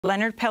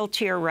Leonard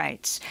Peltier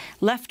writes,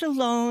 "Left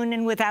alone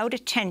and without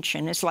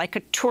attention is like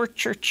a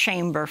torture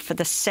chamber for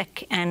the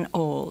sick and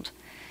old."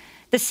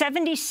 The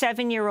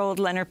 77-year-old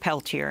Leonard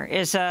Peltier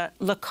is a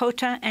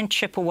Lakota and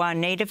Chippewa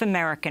Native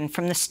American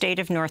from the state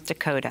of North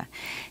Dakota.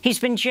 He's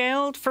been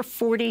jailed for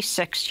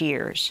 46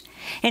 years.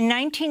 In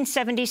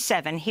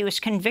 1977, he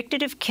was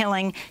convicted of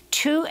killing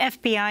 2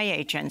 FBI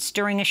agents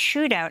during a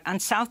shootout on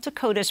South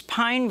Dakota's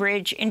Pine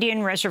Ridge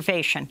Indian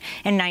Reservation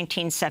in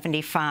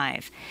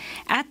 1975.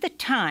 At the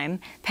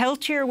time,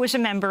 Peltier was a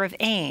member of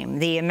AIM,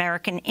 the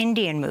American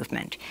Indian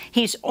Movement.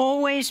 He's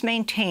always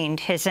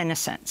maintained his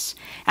innocence.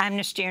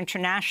 Amnesty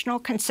International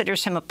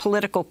considers him a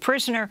political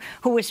prisoner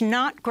who was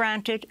not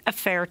granted a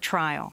fair trial.